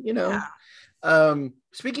 I mean,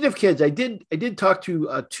 speaking of kids, I did talk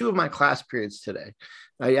to two of my class periods today.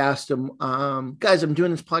 I asked them, guys, I'm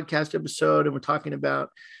doing this podcast episode and we're talking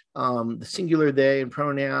about the singular they and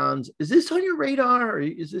pronouns. Is this on your radar, or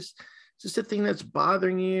is this a thing that's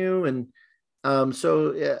bothering you? And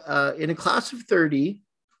so in a class of 30,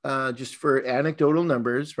 just for anecdotal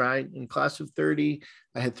numbers, right? In a class of 30,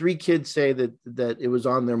 I had 3 kids say that it was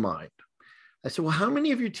on their mind. I said, well, how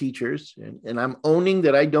many of your teachers, and I'm owning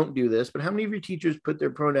that I don't do this, but how many of your teachers put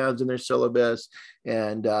their pronouns in their syllabus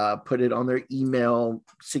and put it on their email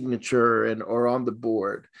signature or on the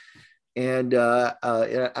board? And out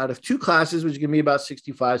of 2 classes, which is going to be about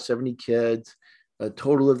 65, 70 kids, they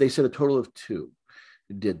said a total of 2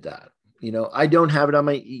 did that. I don't have it on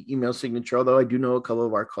my email signature, although I do know a couple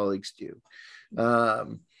of our colleagues do.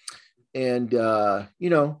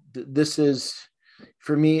 This is,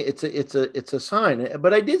 for me, it's a sign.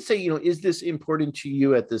 But I did say, is this important to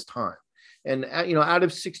you at this time? And, out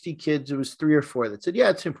of 60 kids, it was 3 or 4 that said, yeah,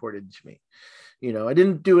 it's important to me. I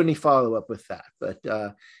didn't do any follow-up with that, but,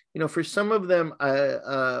 for some of them,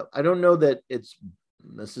 I don't know that it's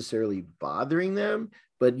necessarily bothering them,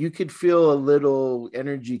 but you could feel a little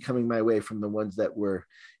energy coming my way from the ones that were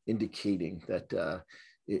indicating that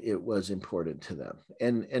it was important to them.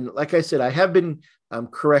 And like I said, I have been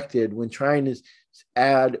corrected when trying to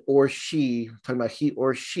add or she, talking about he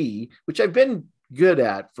or she, which I've been good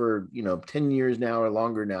at for, 10 years now or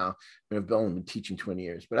longer now. I've only been teaching 20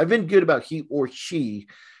 years, but I've been good about he or she.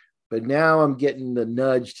 But now I'm getting the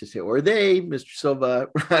nudge to say, or they, Mr. Silva,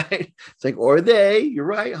 right? It's like, or they, you're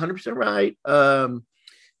right, 100% right.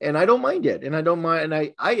 And I don't mind it. And I don't mind.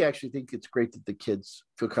 And I actually think it's great that the kids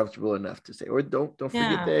feel comfortable enough to say, or don't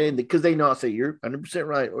forget they, and because they know I'll say, you're 100%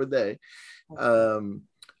 right, or they.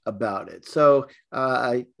 About it. So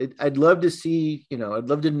I'd love to see, I'd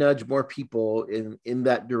love to nudge more people in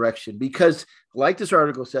that direction, because like this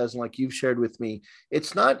article says, and like you've shared with me,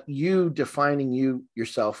 it's not you defining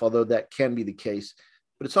yourself, although that can be the case,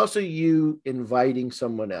 but it's also you inviting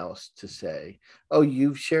someone else to say, oh,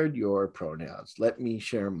 you've shared your pronouns, let me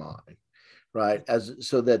share mine, right?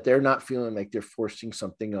 So that they're not feeling like they're forcing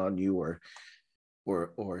something on you,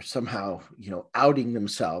 or somehow, outing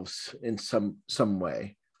themselves in some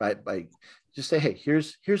way, right? By just say, hey,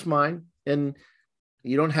 here's mine, and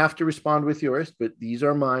you don't have to respond with yours, but these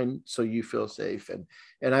are mine, so you feel safe.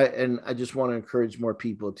 And I just want to encourage more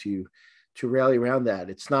people to rally around that.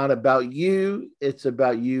 It's not about you, it's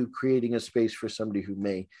about you creating a space for somebody who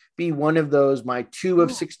may be one of those, my 2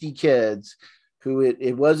 of 60 kids who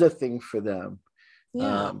it was a thing for them.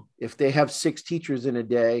 If they have 6 teachers in a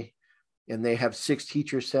day, and they have 6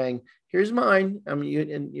 teachers saying, here's mine,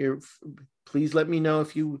 please let me know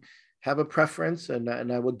if you have a preference,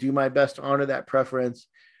 and I will do my best to honor that preference,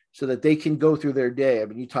 so that they can go through their day. I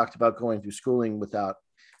mean, you talked about going through schooling without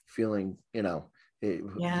feeling,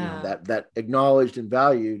 that acknowledged and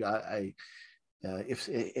valued.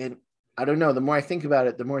 And I don't know, the more I think about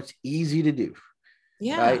it, the more it's easy to do.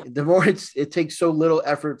 Right? The more it takes so little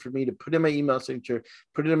effort for me to put in my email signature,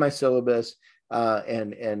 put it in my syllabus,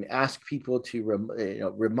 and ask people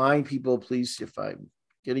to remind people, please, if I'm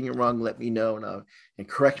getting it wrong, let me know, and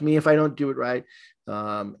correct me if I don't do it right.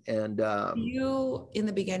 You, in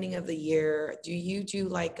the beginning of the year, do you do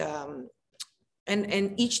like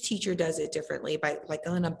and each teacher does it differently, by like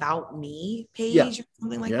an about me page or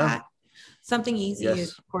something like that? Something easy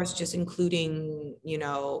is, of course, just including,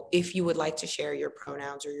 if you would like to share your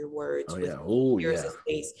pronouns or your words here's a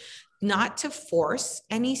space. Not to force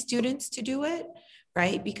any students to do it,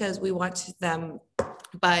 right? Because we want them,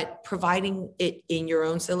 but providing it in your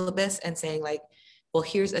own syllabus and saying like, well,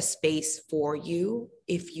 here's a space for you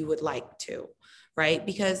if you would like to, right?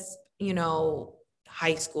 Because,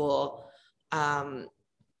 high school,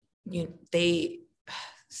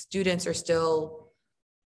 students are still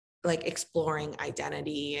like exploring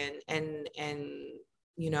identity, and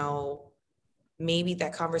maybe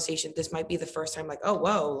that conversation, this might be the first time, like, oh,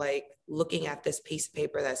 whoa, like looking at this piece of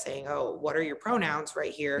paper that's saying, oh, what are your pronouns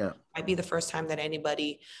right here? Might be the first time that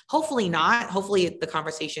anybody, hopefully not, hopefully the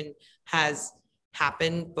conversation has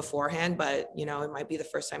happened beforehand, but it might be the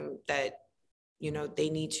first time that they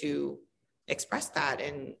need to express that,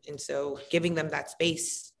 and so giving them that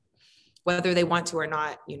space, whether they want to or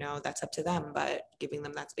not, that's up to them, but giving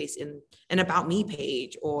them that space in an about me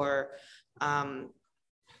page, or I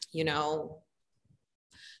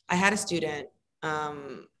had a student,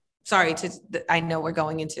 I know we're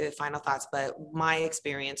going into final thoughts, but my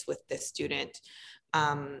experience with this student,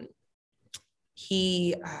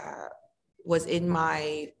 he was in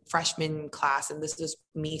my freshman class, and this was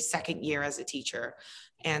me second year as a teacher.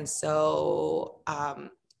 And so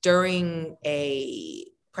during a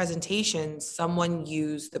presentation, someone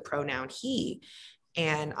used the pronoun he,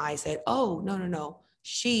 and I said, oh, no,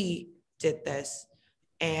 she did this.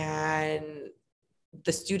 And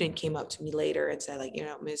the student came up to me later and said, like,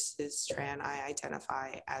 Mrs. Tran, I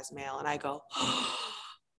identify as male. And I go,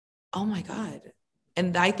 oh my God.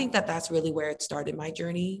 And I think that that's really where it started my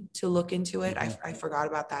journey to look into it. I forgot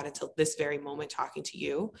about that until this very moment talking to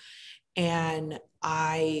you. And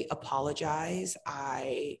I apologize.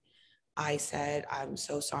 I said, I'm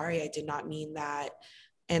so sorry. I did not mean that.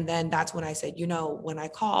 And then that's when I said, when I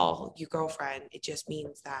call you girlfriend, it just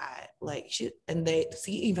means that like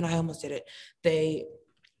even I almost did it.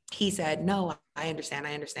 He said, no, I understand.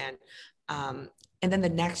 And then the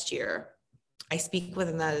next year I speak with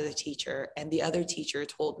another teacher, and the other teacher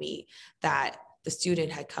told me that the student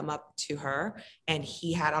had come up to her and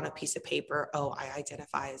he had on a piece of paper, oh, I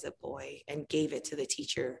identify as a boy, and gave it to the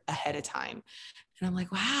teacher ahead of time. And I'm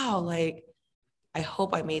like, wow, like, I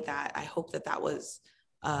hope I made that. I hope that was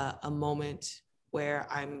a moment where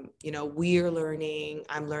we're learning,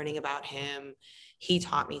 I'm learning about him. He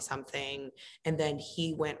taught me something. And then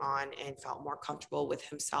he went on and felt more comfortable with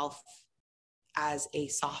himself as a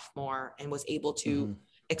sophomore and was able to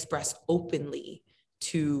express openly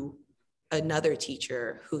to another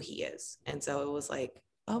teacher who he is. And so it was like,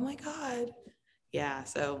 oh my God. Yeah.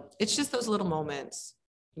 So it's just those little moments.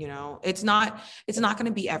 It's not going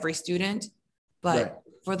to be every student, but Right.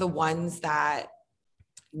 for the ones that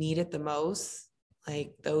need it the most,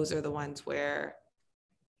 like those are the ones where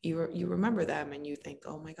you remember them and you think,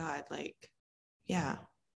 oh my God, like, yeah,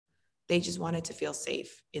 they just wanted to feel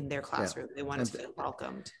safe in their classroom. They wanted to feel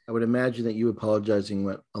welcomed. I would imagine that you apologizing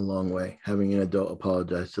went a long way, having an adult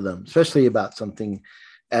apologize to them, especially about something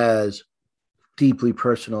as deeply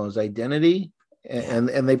personal as identity. And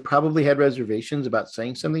they probably had reservations about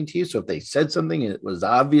saying something to you. So if they said something, it was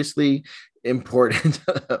obviously important.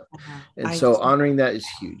 And so honoring that is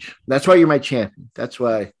huge. That's why you're my champion. That's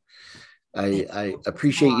why I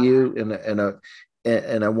appreciate you,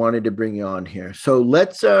 and I wanted to bring you on here. So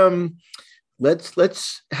let's have,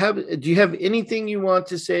 do you have anything you want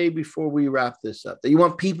to say before we wrap this up that you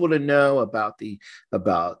want people to know about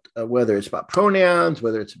whether it's about pronouns,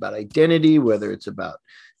 whether it's about identity, whether it's about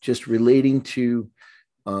just relating to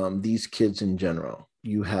these kids in general?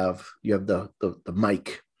 You have the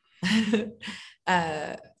mic.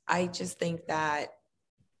 I just think that,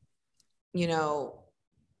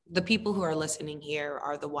 the people who are listening here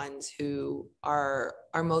are the ones who are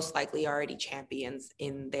most likely already champions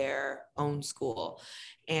in their own school.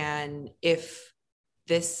 And if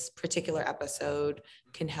this particular episode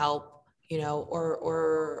can help,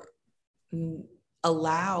 or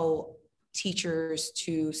allow teachers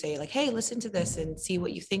to say like, hey, listen to this and see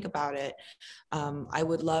what you think about it. I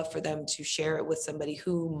would love for them to share it with somebody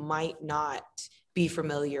who might not be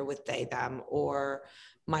familiar with they, them, or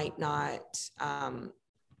might not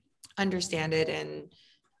understand it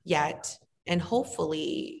and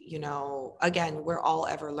hopefully, again, we're all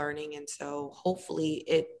ever learning. And so hopefully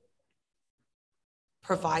it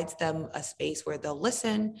provides them a space where they'll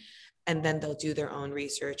listen and then they'll do their own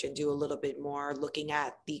research and do a little bit more looking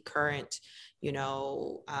at the current,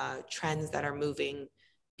 trends that are moving,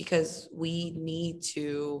 because we need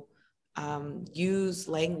to use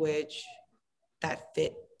language that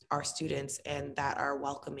fit our students and that are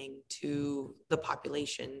welcoming to the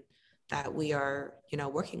population that we are,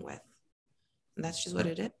 working with. And that's just what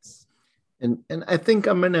it is. And I think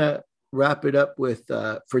I'm going to wrap it up with,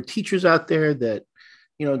 for teachers out there that,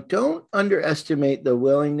 don't underestimate the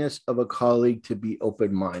willingness of a colleague to be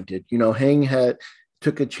open-minded. Hang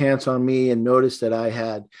took a chance on me and noticed that I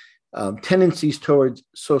had tendencies towards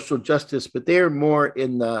social justice, but they are more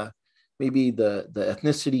in maybe the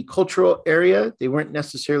ethnicity, cultural area. They weren't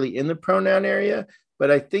necessarily in the pronoun area.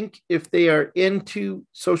 But I think if they are into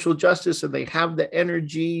social justice and they have the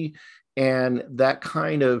energy and that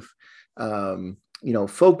kind of,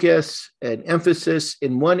 focus and emphasis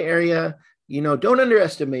in one area, don't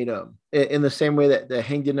underestimate them in the same way that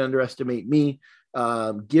Hang didn't underestimate me.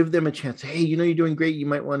 Give them a chance. Hey, you're doing great. You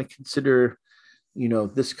might want to consider,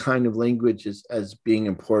 this kind of language as being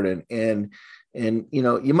important. And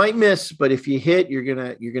you might miss, but if you hit, you're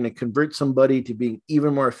gonna convert somebody to being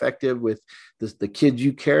even more effective with the kids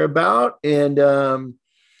you care about. And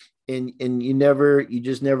you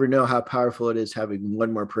just never know how powerful it is having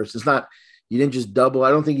one more person. It's not, you didn't just double. I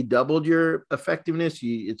don't think you doubled your effectiveness.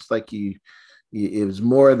 It's like it was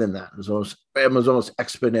more than that. It was almost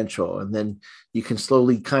exponential. And then you can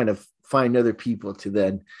slowly kind of find other people to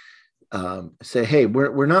then say, hey,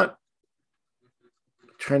 we're not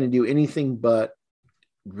trying to do anything but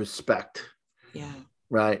respect. Yeah.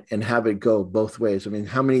 Right. And have it go both ways. I mean,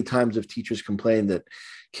 how many times have teachers complained that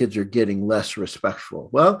kids are getting less respectful?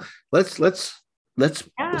 Well, let's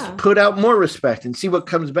put out more respect and see what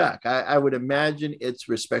comes back. I would imagine it's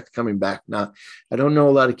respect coming back. Now, I don't know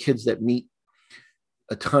a lot of kids that meet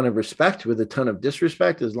a ton of respect with a ton of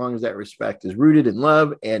disrespect, as long as that respect is rooted in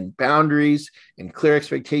love and boundaries and clear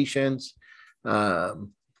expectations.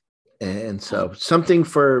 And so something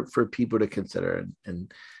for people to consider.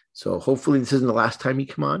 And so hopefully this isn't the last time you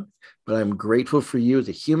come on, but I'm grateful for you as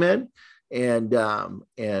a human, and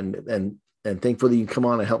thankful that you come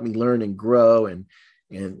on and help me learn and grow and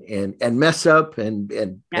mess up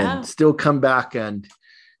and still come back and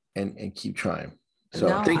keep trying. So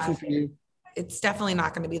thankful for you. It's definitely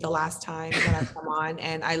not going to be the last time that I come on.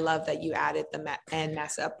 And I love that you added the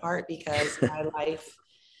mess up part, because my life,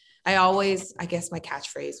 I guess my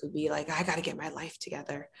catchphrase would be like, I got to get my life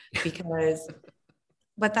together,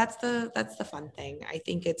 but that's the fun thing. I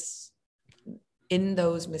think it's in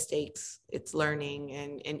those mistakes, it's learning,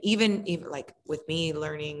 and even like with me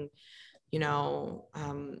learning,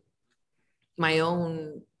 my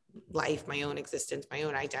own life, my own existence, my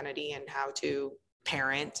own identity, and how to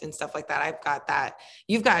parent and stuff like that. I've got that.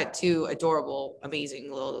 You've got two adorable,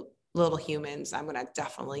 amazing little humans. I'm going to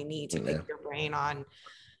definitely need to pick your brain on.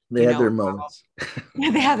 They had their moments.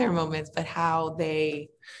 They had their moments, but how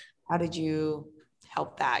did you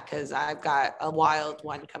help that, because I've got a wild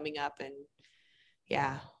one coming up, and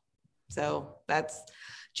yeah, so that's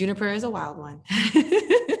Juniper is a wild one.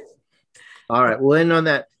 All right, we'll end on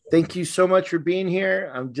that. Thank you so much for being here.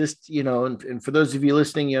 I'm just, and for those of you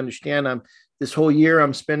listening, you understand this whole year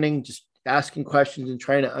I'm spending just asking questions and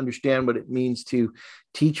trying to understand what it means to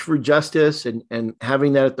teach for justice, and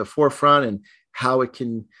having that at the forefront, and how it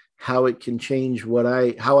can change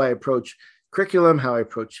how I approach curriculum, how I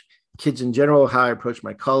approach kids in general, how I approach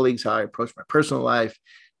my colleagues, how I approach my personal life.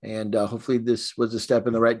 And hopefully this was a step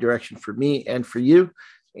in the right direction for me and for you.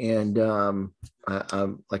 And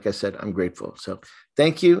like I said, I'm grateful. So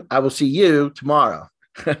thank you. I will see you tomorrow.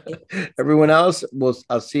 Everyone else,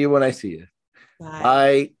 I'll see you when I see you. Bye.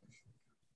 Bye.